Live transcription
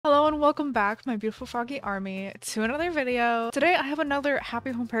and welcome back, my beautiful froggy army, to another video. Today I have another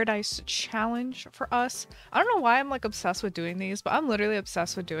Happy Home Paradise challenge for us. I don't know why I'm like obsessed with doing these, but I'm literally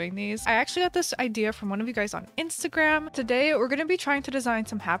obsessed with doing these. I actually got this idea from one of you guys on Instagram. Today we're going to be trying to design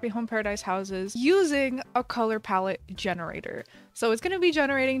some Happy Home Paradise houses using a color palette generator. So it's going to be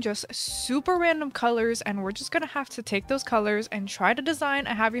generating just super random colors, and we're just going to have to take those colors and try to design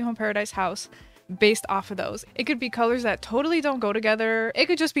a Happy Home Paradise house based off of those. It could be colors that totally don't go together. It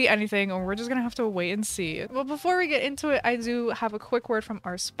could just be anything, or we're just gonna have to wait and see. But before we get into it, I do have a quick word from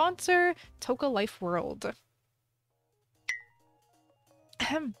our sponsor, Toca Life World.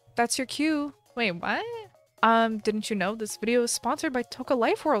 That's your cue. Wait, what? Didn't you know this video is sponsored by Toca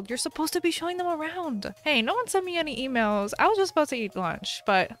Life World? You're supposed to be showing them around. Hey, no one sent me any emails. I was just about to eat lunch,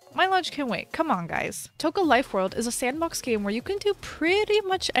 but my lunch can wait. Come on, guys. Toca Life World is a sandbox game where you can do pretty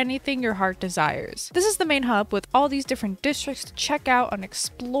much anything your heart desires. This is the main hub with all these different districts to check out and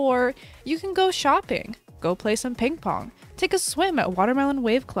explore. You can go shopping, go play some ping pong, take a swim at Watermelon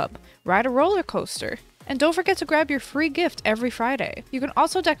Wave Club, ride a roller coaster, and don't forget to grab your free gift every Friday. You can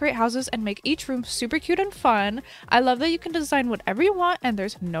also decorate houses and make each room super cute and fun. I love that you can design whatever you want and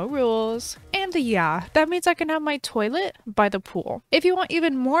there's no rules. And yeah, that means I can have my toilet by the pool. If you want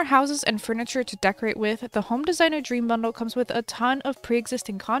even more houses and furniture to decorate with, the Home Designer Dream Bundle comes with a ton of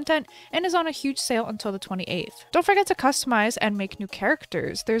pre-existing content and is on a huge sale until the 28th. Don't forget to customize and make new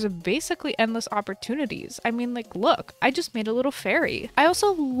characters. There's basically endless opportunities. I mean, like, look, I just made a little fairy. I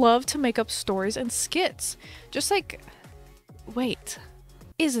also love to make up stories and skits. Just like, wait,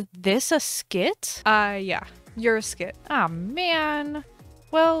 is this a skit? Yeah, you're a skit. Ah, man.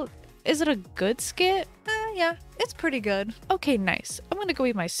 Well, is it a good skit? Yeah, it's pretty good. Okay, nice. I'm gonna go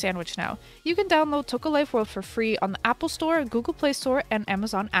eat my sandwich now. You can download Toca Life World for free on the Apple Store, Google Play Store, and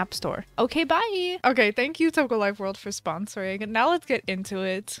Amazon App Store. Okay, bye! Okay, thank you Toca Life World for sponsoring. Now let's get into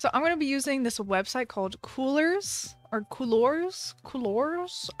it. So I'm gonna be using this website called Coolors. Or Coolors?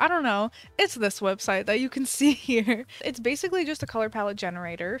 I don't know. It's this website that you can see here. It's basically just a color palette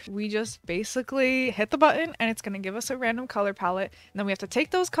generator. We just basically hit the button and it's gonna give us a random color palette. And then we have to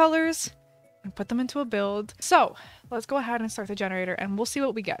take those colors and put them into a build. So let's go ahead and start the generator and we'll see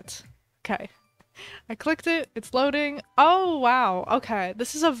what we get. Okay. I clicked it. It's loading. Oh, wow. Okay.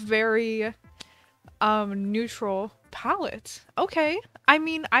 This is a very neutral palette. Okay. I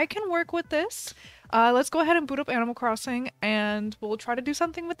mean, I can work with this. Let's go ahead and boot up Animal Crossing and we'll try to do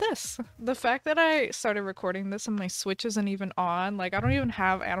something with this. The fact that I started recording this and my Switch isn't even on, like I don't even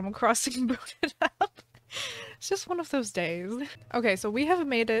have Animal Crossing booted up. It's just one of those days. Okay, so we have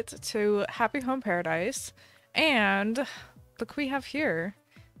made it to Happy Home Paradise and look who we have here.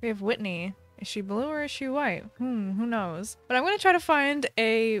 We have Whitney. Is she blue or is she white? Who knows? But I'm gonna try to find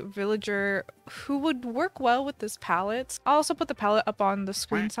a villager who would work well with this palette. I'll also put the palette up on the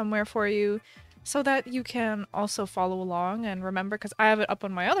screen somewhere for you, so that you can also follow along and remember, because I have it up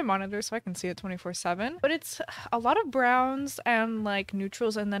on my other monitor so I can see it 24/7. But it's a lot of browns and like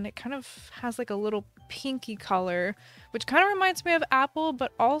neutrals, and then it kind of has like a little pinky color, which kind of reminds me of Apple,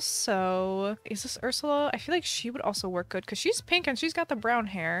 but also, is this Ursula? I feel like she would also work good because she's pink and she's got the brown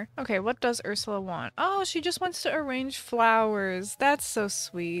hair. Okay, what does Ursula want? Oh, she just wants to arrange flowers. That's so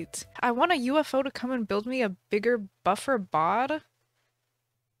sweet. I want a UFO to come and build me a bigger buffer bod.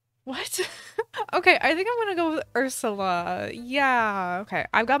 What? Okay, I think I'm gonna go with Ursula. Yeah, okay.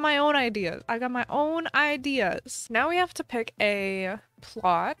 I've got my own ideas. Now we have to pick a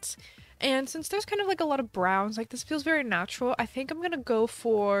plot. And since there's kind of like a lot of browns, like this feels very natural, I think I'm gonna go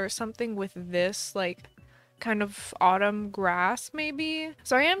for something with this, like, kind of autumn grass maybe.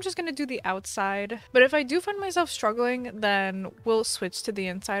 So I am just gonna do the outside, but if I do find myself struggling, then we'll switch to the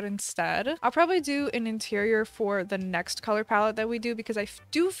inside instead. I'll probably do an interior for the next color palette that we do, because I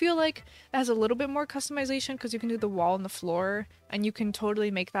do feel like it has a little bit more customization, because you can do the wall and the floor and you can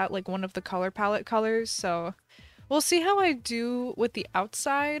totally make that like one of the color palette colors. So we'll see how I do with the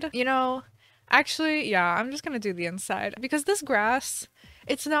outside. You know, actually, yeah, I'm just gonna do the inside because this grass,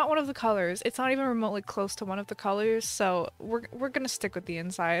 it's not one of the colors. It's not even remotely close to one of the colors, so we're gonna stick with the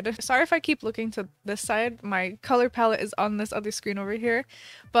inside. Sorry if I keep looking to this side. My color palette is on this other screen over here,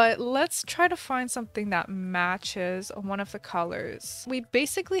 but let's try to find something that matches one of the colors. We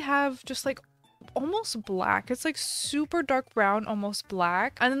basically have just like almost black. It's like super dark brown, almost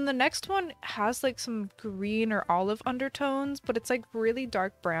black. And then the next one has like some green or olive undertones, but it's like really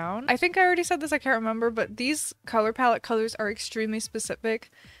dark brown. I think I already said this, I can't remember, but these color palette colors are extremely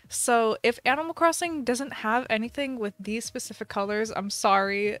specific. So if Animal Crossing doesn't have anything with these specific colors, I'm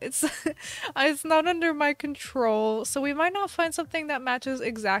sorry. It's it's not under my control. So we might not find something that matches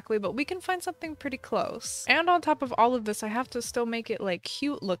exactly, but we can find something pretty close. And on top of all of this, I have to still make it like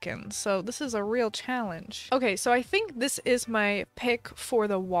cute looking. So this is a real challenge. Okay, so I think this is my pick for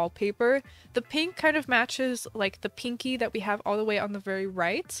the wallpaper. The pink kind of matches like the pinky that we have all the way on the very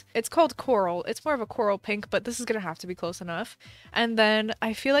right. It's called coral. It's more of a coral pink, but this is gonna have to be close enough. And then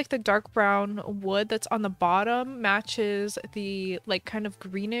I feel like the dark brown wood that's on the bottom matches the like kind of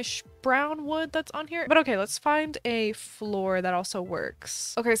greenish brown wood that's on here. But okay, let's find a floor that also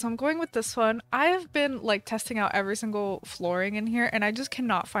works. Okay, so I'm going with this one. I've been like testing out every single flooring in here and I just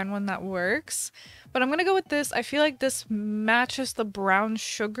cannot find one that works. But I'm gonna go with this. I feel like this matches the brown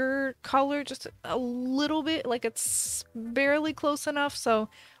sugar color just a little bit, like it's barely close enough, so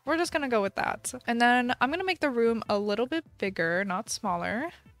we're just gonna go with that. And then I'm gonna make the room a little bit bigger, not smaller.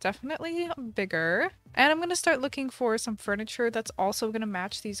 Definitely bigger. And I'm gonna start looking for some furniture that's also gonna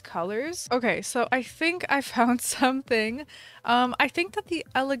match these colors. Okay, so I think I found something. I think that the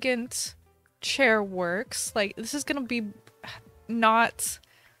elegant chair works. Like, this is gonna be not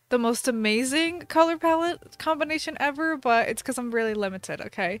the most amazing color palette combination ever, but it's because I'm really limited,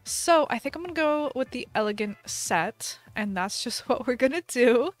 okay? So I think I'm gonna go with the elegant set, and that's just what we're gonna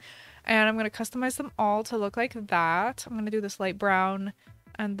do. And I'm gonna customize them all to look like that. I'm gonna do this light brown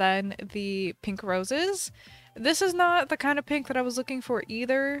and then the pink roses. This is not the kind of pink that I was looking for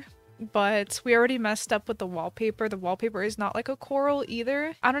either, but we already messed up with the wallpaper. The wallpaper is not like a coral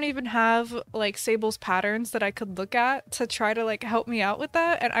either. I don't even have like Sable's patterns that I could look at to try to like help me out with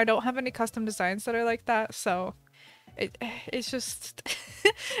that, and I don't have any custom designs that are like that, so it's just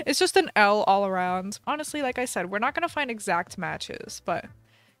it's just an L all around. Honestly, like I said, we're not gonna find exact matches, but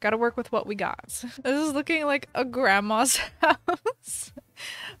gotta work with what we got. This is looking like a grandma's house.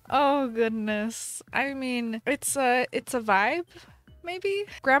 Oh goodness. I mean, it's a vibe. Maybe?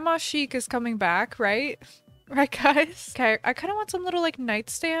 Grandma chic is coming back, right? Right, guys? Okay, I kind of want some little, like,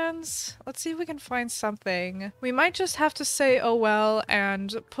 nightstands. Let's see if we can find something. We might just have to say, oh well,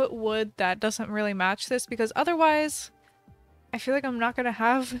 and put wood that doesn't really match this, because otherwise, I feel like I'm not gonna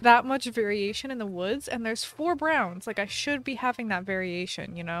have that much variation in the woods, and there's 4 browns. Like, I should be having that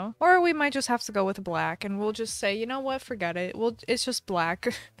variation, you know? Or we might just have to go with black, and we'll just say, you know what, forget it. It's just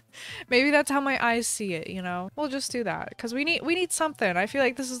black. Maybe that's how my eyes see it, you know? We'll just do that, because we need something. I feel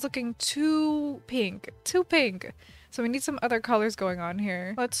like this is looking too pink. Too pink. So we need some other colors going on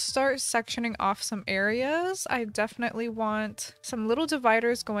here. Let's start sectioning off some areas. I definitely want some little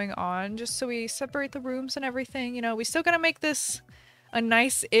dividers going on just so we separate the rooms and everything. You know, we still gotta make this a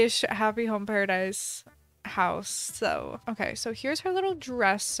nice-ish Happy Home Paradise house. So okay, so here's her little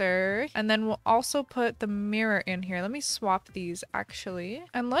dresser, and then we'll also put the mirror in here. Let me swap these actually,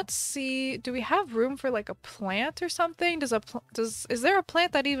 and let's see, do we have room for like a plant or something? Is there a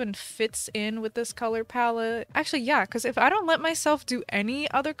plant that even fits in with this color palette? Actually, yeah, because if I don't let myself do any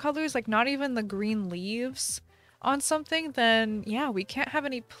other colors, like not even the green leaves on something, then yeah, we can't have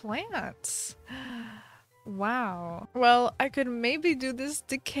any plants. Wow. Well, I could maybe do this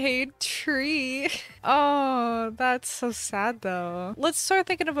decayed tree. Oh, that's so sad though. Let's start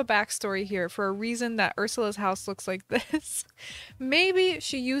thinking of a backstory here for a reason that Ursula's house looks like this. Maybe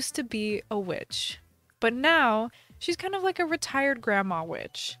she used to be a witch, but now she's kind of like a retired grandma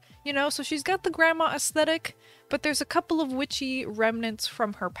witch. You know, so she's got the grandma aesthetic, but there's a couple of witchy remnants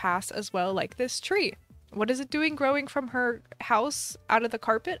from her past as well, like this tree. What is it doing growing from her house out of the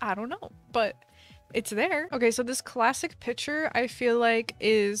carpet? I don't know, but it's there. Okay, so this classic picture I feel like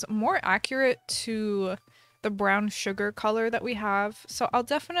is more accurate to the brown sugar color that we have, so I'll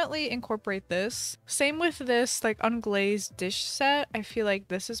definitely incorporate this. Same with this like unglazed dish set. I feel like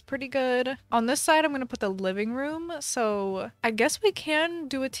this is pretty good. On this side I'm gonna put the living room, so I guess we can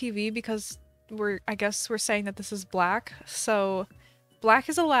do a TV because I guess we're saying that this is black, so black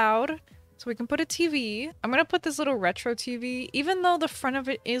is allowed. So we can put a TV. I'm gonna put this little retro TV, even though the front of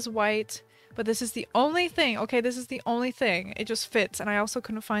it is white. But this is the only thing. Okay, this is the only thing. It just fits. And I also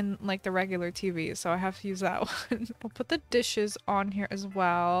couldn't find like the regular TV, so I have to use that one. We'll put the dishes on here as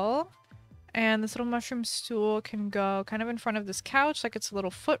well. And this little mushroom stool can go kind of in front of this couch, like it's a little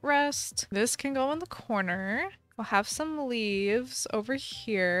footrest. This can go in the corner. We'll have some leaves over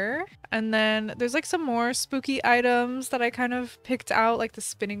here. And then there's like some more spooky items that I kind of picked out, like the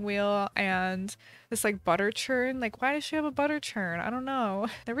spinning wheel and this like butter churn. Like, why does she have a butter churn? I don't know.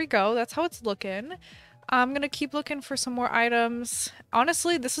 There we go. That's how it's looking. I'm gonna keep looking for some more items.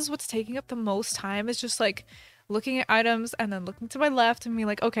 Honestly, this is what's taking up the most time, is just like looking at items and then looking to my left and being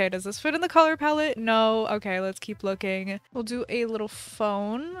like, okay, does this fit in the color palette? No. Okay, let's keep looking. We'll do a little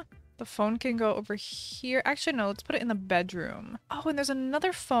phone. The phone can go over here. Actually, no, let's put it in the bedroom. Oh, and there's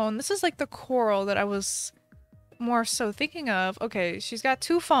another phone. This is like the coral that I was more so thinking of. Okay, she's got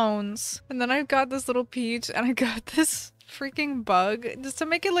 2 phones. And then I've got this little peach and I got this freaking bug just to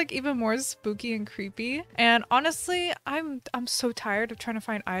make it like even more spooky and creepy. And honestly, I'm so tired of trying to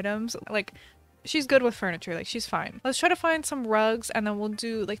find items. Like, she's good with furniture, like she's fine. Let's try to find some rugs and then we'll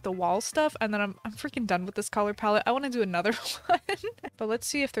do like the wall stuff, and then I'm freaking done with this color palette. I want to do another one. But let's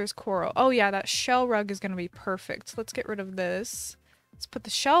see if there's coral. Oh yeah, that shell rug is gonna be perfect. Let's get rid of this. Let's put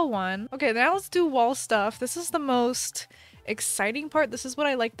the shell one. Okay, now let's do wall stuff. This is the most exciting part. This is what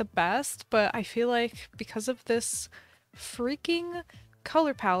I like the best, but I feel like because of this freaking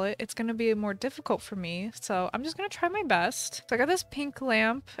color palette, it's gonna be more difficult for me, so I'm just gonna try my best. So I got this pink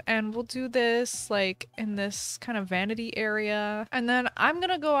lamp and we'll do this like in this kind of vanity area, and then I'm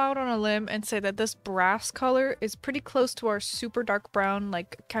gonna go out on a limb and say that this brass color is pretty close to our super dark brown,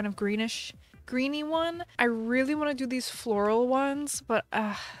 like kind of greeny one. I really want to do these floral ones, but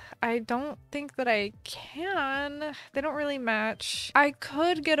I don't think that I can. They don't really match. I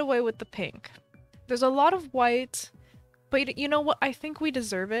could get away with the pink. There's a lot of white, but you know what? I think we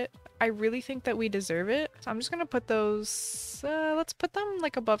deserve it. I really think that we deserve it. So I'm just gonna put those, let's put them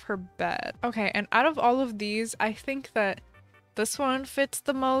like above her bed. Okay, and out of all of these, I think that this one fits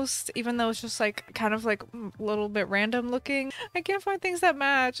the most, even though it's just like kind of like a little bit random looking. I can't find things that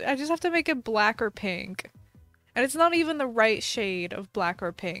match. I just have to make it black or pink. And it's not even the right shade of black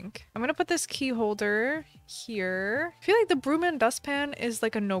or pink. I'm gonna put this key holder here. I feel like the broom and dustpan is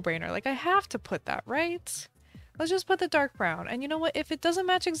like a no-brainer. Like, I have to put that, right? Let's just put the dark brown. And you know what? If it doesn't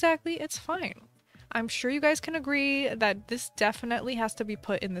match exactly, it's fine. I'm sure you guys can agree that this definitely has to be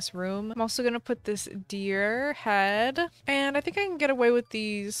put in this room. I'm also gonna put this deer head. And I think I can get away with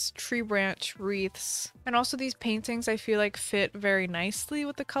these tree branch wreaths. And also these paintings I feel like fit very nicely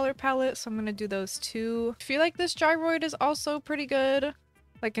with the color palette, so I'm gonna do those too. I feel like this gyroid is also pretty good.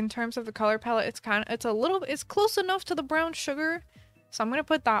 Like, in terms of the color palette, it's close enough to the brown sugar. So I'm gonna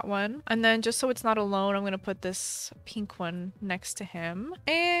put that one. And then just so it's not alone, I'm gonna put this pink one next to him.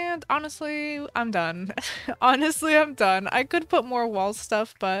 And honestly, I'm done. Honestly, I'm done. I could put more wall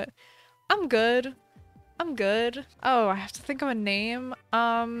stuff, but I'm good. I'm good. Oh, I have to think of a name.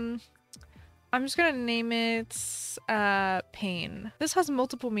 I'm just gonna name it pain. This has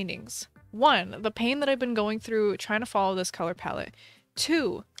multiple meanings. 1, the pain that I've been going through trying to follow this color palette.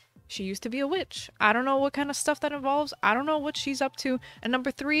 2, she used to be a witch. I don't know what kind of stuff that involves. I don't know what she's up to. And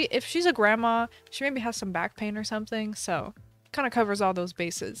number 3, if she's a grandma, she maybe has some back pain or something. So kind of covers all those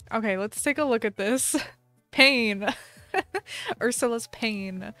bases. Okay, let's take a look at this. Pain. Ursula's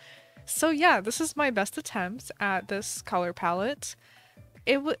pain. So yeah, this is my best attempt at this color palette.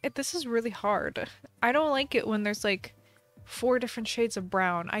 This is really hard. I don't like it when there's like 4 different shades of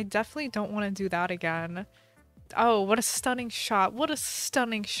brown. I definitely don't want to do that again. Oh, what a stunning shot. What a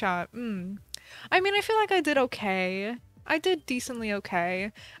stunning shot. I mean, I feel like I did okay. I did decently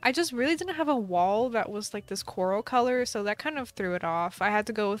okay. I just really didn't have a wall that was like this coral color, so that kind of threw it off. I had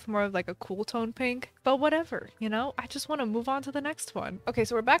to go with more of like a cool tone pink, but whatever, you know? I just want to move on to the next one. Okay,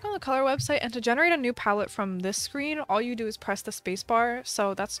 so we're back on the color website, and to generate a new palette from this screen, all you do is press the spacebar,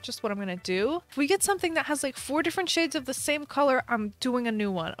 so that's just what I'm gonna do. If we get something that has like 4 different shades of the same color, I'm doing a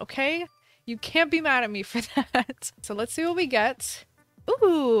new one, okay? You can't be mad at me for that. So let's see what we get.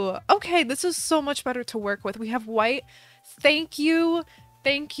 Ooh, okay, this is so much better to work with. We have white. Thank you.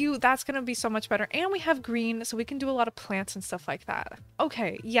 Thank you. That's gonna be so much better. And we have green, so we can do a lot of plants and stuff like that.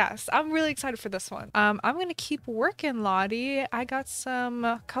 Okay, yes, I'm really excited for this one. I'm gonna keep working, Lottie. I got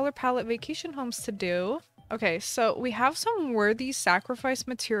some color palette vacation homes to do. Okay, so we have some worthy sacrifice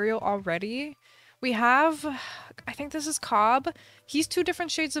material already. We have, I think this is Cobb. He's 2 different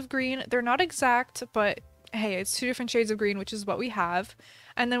shades of green. They're not exact, but hey, it's 2 different shades of green, which is what we have.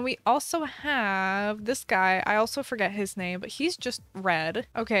 And then we also have this guy. I also forget his name, but he's just red.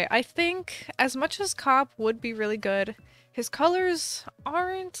 Okay, I think as much as Cobb would be really good, his colors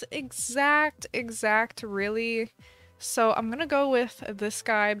aren't exact really. So I'm gonna go with this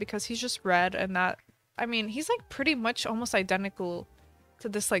guy because he's just red, and that, I mean, he's like pretty much almost identical to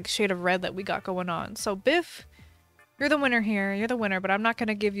this like shade of red that we got going on. So Biff, You're the winner here. You're the winner, but I'm not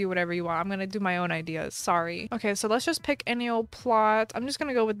gonna give you whatever you want. I'm gonna do my own ideas. Sorry. Okay, so let's just pick any old plot. I'm just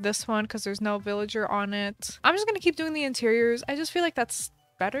gonna go with this one because there's no villager on it. I'm just gonna keep doing the interiors. I just feel like that's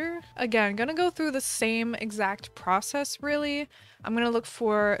better. Again, gonna go through the same exact process really. I'm gonna look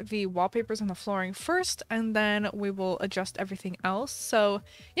for the wallpapers and the flooring first, and then we will adjust everything else. So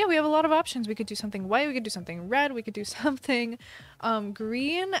yeah, we have a lot of options. We could do something white, we could do something red, we could do something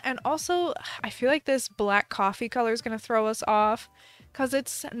green, and also I feel like this black coffee color is gonna throw us off because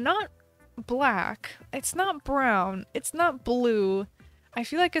it's not black, it's not brown, it's not blue. I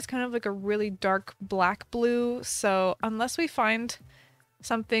feel like it's kind of like a really dark black blue, so unless we find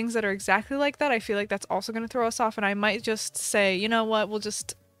some things that are exactly like that, I feel like that's also going to throw us off, and I might just say, you know what, we'll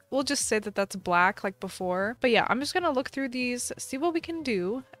just say that that's black like before. But yeah, I'm just going to look through these, see what we can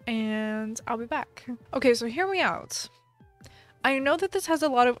do, and I'll be back. Okay, so hear me out. I know that this has a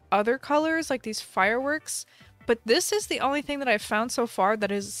lot of other colors, like these fireworks, but this is the only thing that I've found so far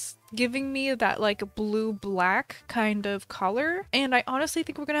that is giving me that like blue-black kind of color, and I honestly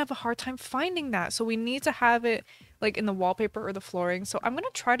think we're gonna have a hard time finding that, so we need to have it like in the wallpaper or the flooring. So I'm gonna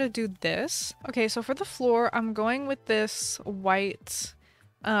try to do this. Okay, so for the floor, I'm going with this white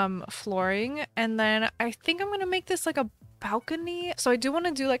flooring, and then I think I'm gonna make this like a balcony. So I do want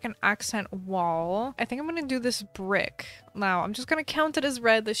to do like an accent wall. I think I'm gonna do this brick. Now I'm just gonna count it as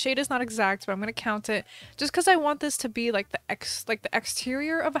red. The shade is not exact, but I'm gonna count it just because I want this to be like the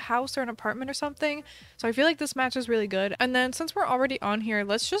exterior of a house or an apartment or something. So I feel like this matches really good. And then since we're already on here,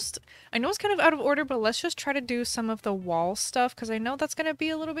 let's just, I know it's kind of out of order, but let's just try to do some of the wall stuff because I know that's gonna be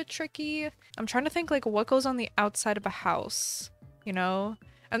a little bit tricky. I'm trying to think like what goes on the outside of a house, you know?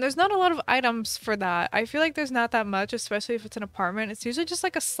 And there's not a lot of items for that. I feel like there's not that much, especially if it's an apartment. It's usually just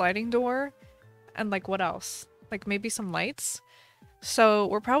like a sliding door and like what else? Like maybe some lights. So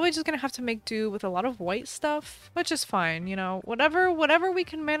we're probably just gonna have to make do with a lot of white stuff, which is fine, you know, whatever we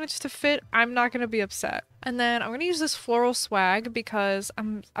can manage to fit, I'm not gonna be upset. And then I'm gonna use this floral swag because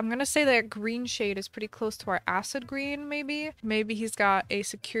I'm gonna say that green shade is pretty close to our acid green, maybe. Maybe he's got a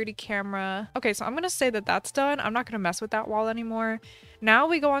security camera. Okay, so I'm gonna say that that's done. I'm not gonna mess with that wall anymore. Now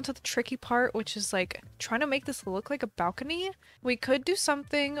we go on to the tricky part, which is like trying to make this look like a balcony. We could do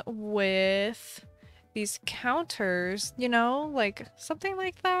something with these counters, you know, like something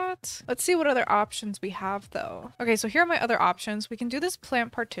like that. Let's see what other options we have though. Okay, so here are my other options. We can do this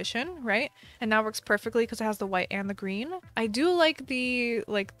plant partition, right? And that works perfectly because it has the white and the green. I do like the,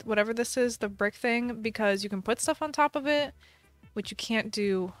 like whatever this is, the brick thing, because you can put stuff on top of it, which you can't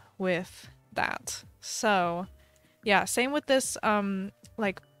do with that. So yeah, same with this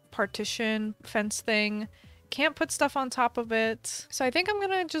like partition fence thing. Can't put stuff on top of it. So I think I'm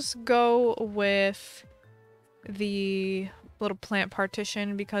gonna just go with the little plant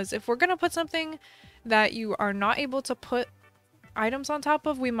partition, because if we're gonna put something that you are not able to put items on top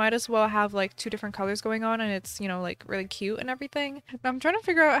of, we might as well have like two different colors going on, and it's, you know, like really cute and everything. I'm trying to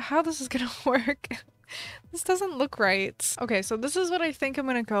figure out how this is gonna work. This doesn't look right. Okay, so this is what I think I'm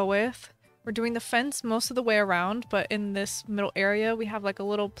gonna go with. We're doing the fence most of the way around, but in this middle area we have like a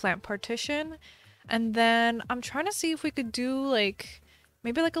little plant partition. And then I'm trying to see if we could do like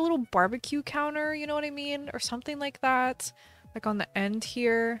maybe like a little barbecue counter, you know what I mean? Or something like that, like on the end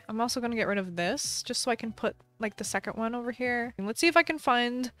here. I'm also gonna get rid of this just so I can put like the second one over here. And let's see if I can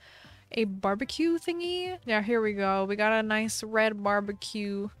find a barbecue thingy. Yeah, here we go. We got a nice red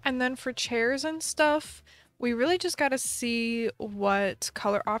barbecue. And then for chairs and stuff, we really just gotta see what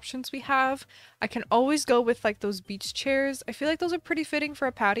color options we have. I can always go with like those beach chairs. I feel like those are pretty fitting for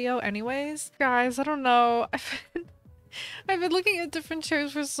a patio anyways. Guys, I don't know. I've been looking at different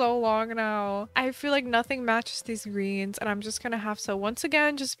chairs for so long now. I feel like nothing matches these greens, and I'm just gonna have to once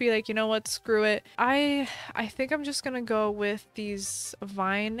again just be like, you know what, screw it. I think I'm just gonna go with these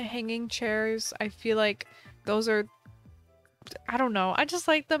vine hanging chairs. I feel like those are, I don't know, I just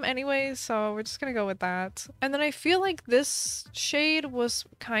like them anyways, so we're just gonna go with that. And then I feel like this shade was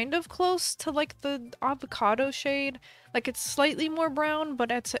kind of close to like the avocado shade. Like it's slightly more brown,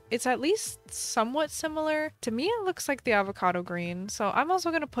 but it's at least somewhat similar. To me it looks like the avocado green, so I'm also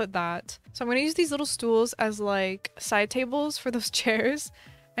gonna put that. So I'm gonna use these little stools as like side tables for those chairs.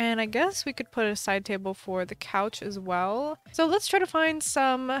 And I guess we could put a side table for the couch as well. So let's try to find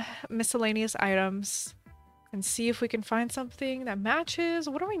some miscellaneous items and see if we can find something that matches.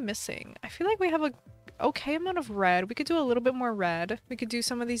 What are we missing? I feel like we have a okay amount of red. We could do a little bit more red. We could do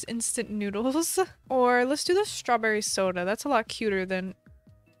some of these instant noodles. Or let's do the strawberry soda. That's a lot cuter than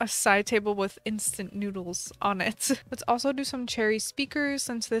a side table with instant noodles on it. Let's also do some cherry speakers,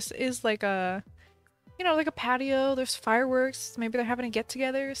 since this is like a, you know, like a patio, there's fireworks, maybe they're having a get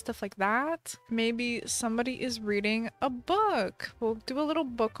together, stuff like that. Maybe somebody is reading a book. We'll do a little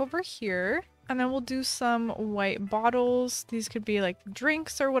book over here. And then we'll do some white bottles. These could be like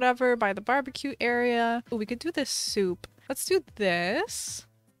drinks or whatever by the barbecue area. Ooh, we could do this soup. Let's do this.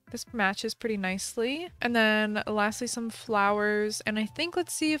 This matches pretty nicely. And then lastly, some flowers. And I think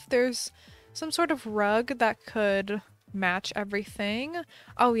let's see if there's some sort of rug that could match everything.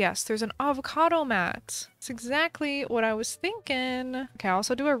 Oh yes, there's an avocado mat. It's exactly what I was thinking. Okay, I'll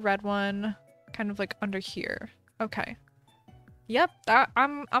also do a red one kind of like under here. Okay. Yep,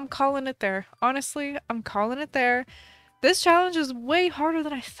 I'm calling it there. Honestly, I'm calling it there. This challenge is way harder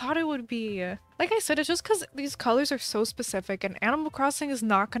than I thought it would be. Like I said, it's just because these colors are so specific and Animal Crossing is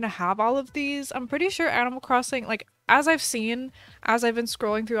not going to have all of these. I'm pretty sure Animal Crossing, like, as I've seen, as I've been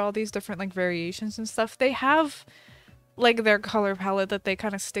scrolling through all these different, like, variations and stuff, they have like their color palette that they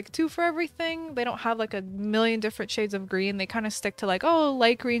kind of stick to for everything. They don't have like a million different shades of green. They kind of stick to like, oh,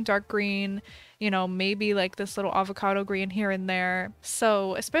 light green, dark green, you know, maybe like this little avocado green here and there.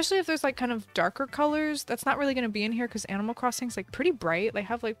 So especially if there's like kind of darker colors, that's not really going to be in here because Animal Crossing's like pretty bright. They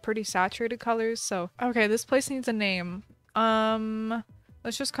have like pretty saturated colors. So okay, this place needs a name.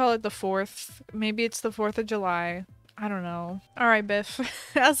 Let's just call it the 4th. Maybe it's the 4th of July. I don't know. Alright, Biff.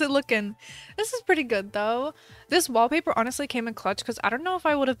 How's it looking? This is pretty good, though. This wallpaper honestly came in clutch because I don't know if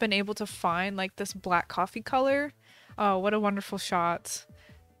I would have been able to find, like, this black coffee color. Oh, what a wonderful shot.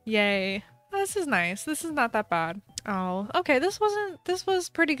 Yay. Oh, this is nice. This is not that bad. Oh, okay. This was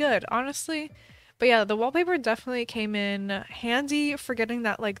pretty good, honestly. But yeah, the wallpaper definitely came in handy for getting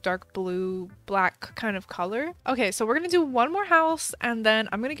that like dark blue, black kind of color. Okay, so we're gonna do one more house and then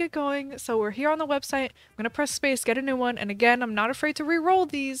I'm gonna get going. So we're here on the website. I'm gonna press space, get a new one. And again, I'm not afraid to re-roll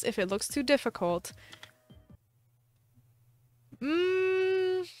these if it looks too difficult.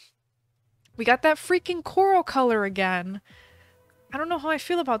 We got that freaking coral color again. I don't know how I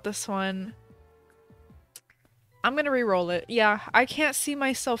feel about this one. I'm gonna re-roll it. Yeah, I can't see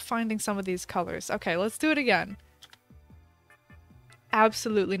myself finding some of these colors. Okay, let's do it again.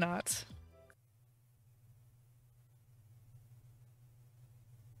 Absolutely not.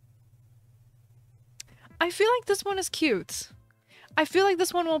 I feel like this one is cute. I feel like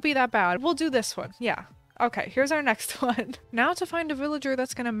this one won't be that bad. We'll do this one. Yeah. Okay, here's our next one. Now to find a villager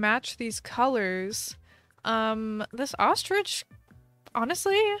that's gonna match these colors. This ostrich,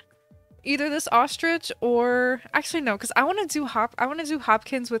 honestly, either this ostrich or actually no, because I want to do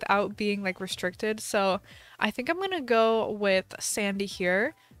Hopkins without being like restricted. So I think I'm gonna go with Sandy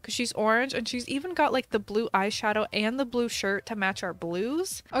here because she's orange and she's even got like the blue eyeshadow and the blue shirt to match our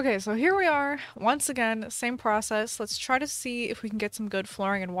blues. Okay, so here we are once again, same process. Let's try to see if we can get some good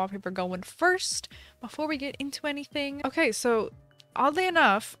flooring and wallpaper going first before we get into anything. Okay, so oddly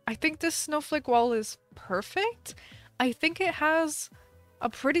enough, I think this snowflake wall is perfect. I think it has a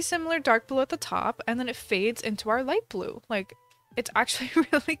pretty similar dark blue at the top, and then it fades into our light blue. Like, it's actually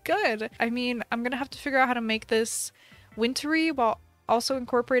really good. I mean, I'm gonna have to figure out how to make this wintry while also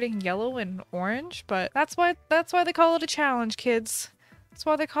incorporating yellow and orange, but that's why they call it a challenge, kids. That's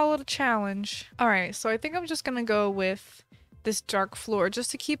why they call it a challenge. Alright, so I think I'm just gonna go with this dark floor just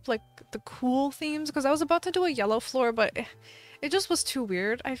to keep like the cool themes, because I was about to do a yellow floor, but it just was too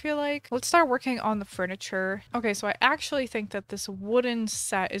weird, I feel like. Let's start working on the furniture. Okay, so I actually think that this wooden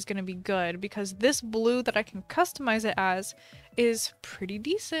set is gonna be good because this blue that I can customize it as is pretty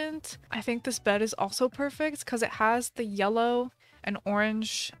decent. I think this bed is also perfect because it has the yellow and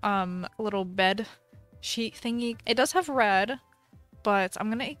orange little bed sheet thingy. It does have red, but I'm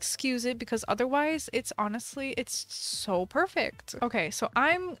gonna excuse it because otherwise it's so perfect. Okay, so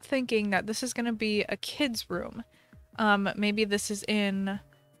I'm thinking that this is gonna be a kid's room. Maybe this is in,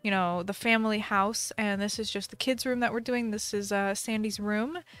 you know, the family house and this is just the kids' room that we're doing. This is Sandy's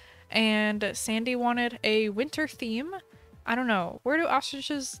room and Sandy wanted a winter theme. I don't know. Where do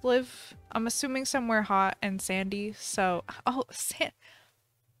ostriches live? I'm assuming somewhere hot and sandy. So, oh,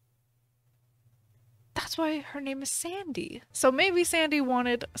 that's why her name is Sandy. So maybe Sandy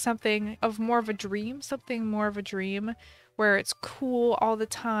wanted something more of a dream where it's cool all the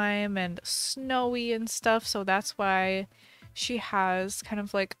time and snowy and stuff. So that's why she has kind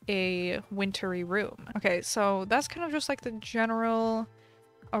of like a wintry room. Okay, so that's kind of just like the general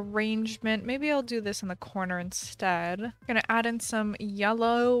arrangement. Maybe I'll do this in the corner instead. I'm gonna add in some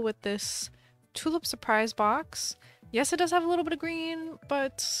yellow with this tulip surprise box. Yes, it does have a little bit of green,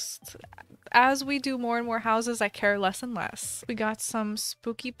 but as we do more and more houses, I care less and less. We got some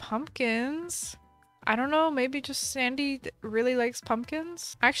spooky pumpkins. I don't know, maybe just Sandy really likes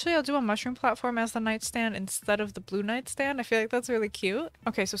pumpkins? Actually, I'll do a mushroom platform as the nightstand instead of the blue nightstand. I feel like that's really cute.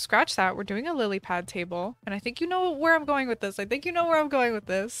 Okay, so scratch that. We're doing a lily pad table. And I think you know where I'm going with this. I think you know where I'm going with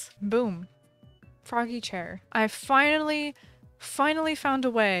this. Boom. Froggy chair. I finally found a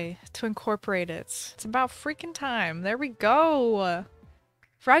way to incorporate it. It's about freaking time. There we go.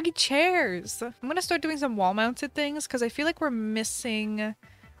 Froggy chairs. I'm gonna start doing some wall mounted things because I feel like we're missing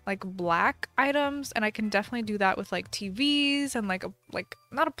like black items, and I can definitely do that with like TVs and like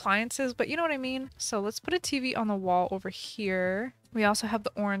not appliances, but you know what I mean. So let's put a TV on the wall over here. We also have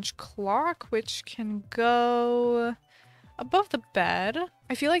the orange clock, which can go above the bed.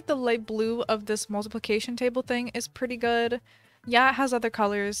 I feel like the light blue of this multiplication table thing is pretty good. Yeah, it has other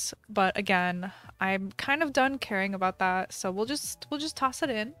colors, but again, I'm kind of done caring about that, so we'll just toss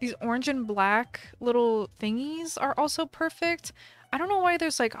it in. These orange and black little thingies are also perfect. I don't know why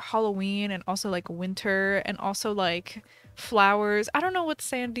there's like Halloween and also like winter and also like flowers. I don't know what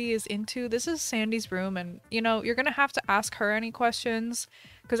Sandy is into. This is Sandy's room, and you know, you're gonna have to ask her any questions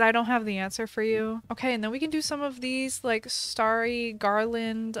because I don't have the answer for you. Okay, and then we can do some of these like starry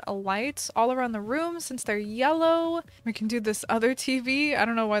garland lights all around the room since they're yellow. We can do this other TV. I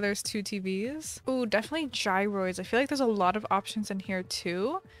don't know why there's two TVs. Ooh, definitely gyroids. I feel like there's a lot of options in here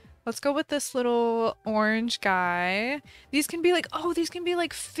too. Let's go with this little orange guy. These can be like, oh, these can be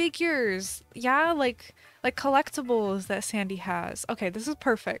like figures. Yeah, like collectibles that Sandy has. Okay, this is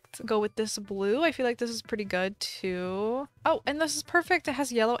perfect. Go with this blue. I feel like this is pretty good too. Oh, and this is perfect. It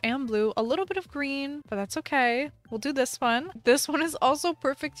has yellow and blue, a little bit of green, but that's okay. We'll do this one. This one is also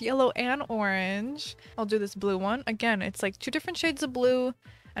perfect, yellow and orange. I'll do this blue one. Again, it's like two different shades of blue,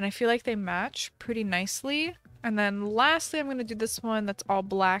 and I feel like they match pretty nicely. And then lastly, I'm going to do this one that's all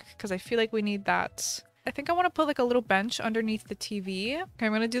black because I feel like we need that. I think I want to put like a little bench underneath the TV. Okay,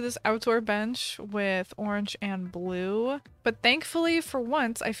 I'm going to do this outdoor bench with orange and blue. But thankfully, for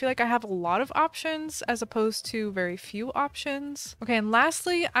once, I feel like I have a lot of options as opposed to very few options. Okay, and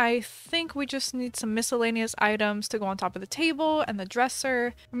lastly, I think we just need some miscellaneous items to go on top of the table and the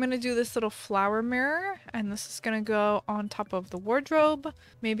dresser. I'm going to do this little flower mirror, and this is going to go on top of the wardrobe.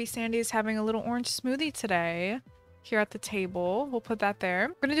 Maybe Sandy is having a little orange smoothie today. Here at the table, we'll put that there.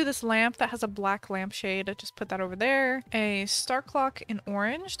 We're gonna do this lamp that has a black lampshade. Just put that over there. A star clock in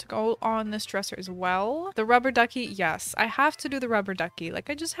orange to go on this dresser as well. The rubber ducky, yes, I have to do the rubber ducky. Like,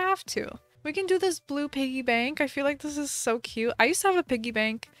 I just have to. We can do this blue piggy bank. I feel like this is so cute. I used to have a piggy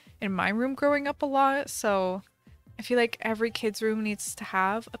bank in my room growing up a lot, so I feel like every kid's room needs to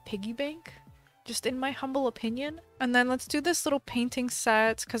have a piggy bank. Just in my humble opinion. And then let's do this little painting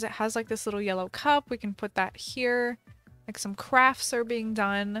set because it has like this little yellow cup. We can put that here. Like some crafts are being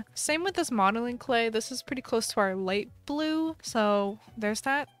done. Same with this modeling clay. This is pretty close to our light blue. So there's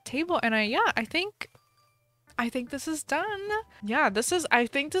that table. And I think this is done. Yeah, I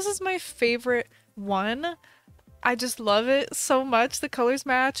think this is my favorite one. I just love it so much. The colors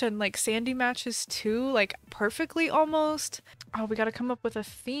match and like Sandy matches too, like perfectly almost. Oh, we gotta come up with a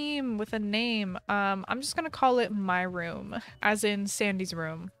theme, with a name. I'm just gonna call it my room, as in Sandy's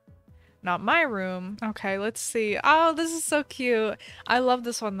room. Not my room. Okay, let's see. Oh, this is so cute. I love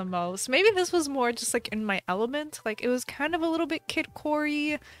this one the most. Maybe this was more just like in my element. Like it was kind of a little bit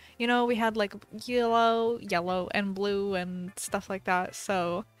kidcore-y. You know, we had like yellow and blue and stuff like that.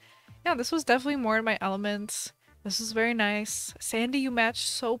 So yeah, this was definitely more in my element. This is very nice. Sandy, you match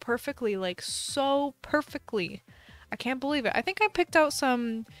so perfectly, like so perfectly. I can't believe it. I think I picked out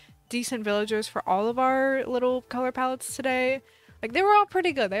some decent villagers for all of our little color palettes today. Like they were all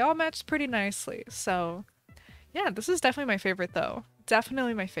pretty good. They all matched pretty nicely. So yeah, this is definitely my favorite though.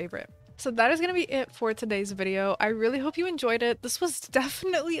 Definitely my favorite. So that is going to be it for today's video. I really hope you enjoyed it. This was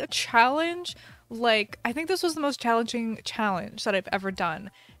definitely a challenge. Like, I think this was the most challenging challenge that I've ever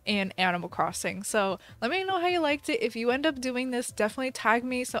done in Animal Crossing. So let me know how you liked it. If you end up doing this, definitely tag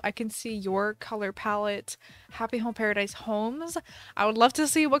me so I can see your color palette. Happy Home Paradise Homes. I would love to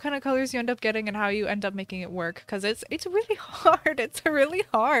see what kind of colors you end up getting and how you end up making it work, because it's really hard. It's really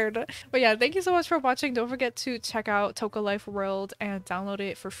hard. But yeah, thank you so much for watching. Don't forget to check out Toca Life World and download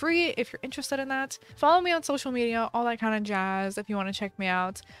it for free if you're interested in that. Follow me on social media, all that kind of jazz if you want to check me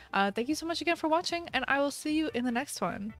out. Thank you so much again for watching, and I will see you in the next one.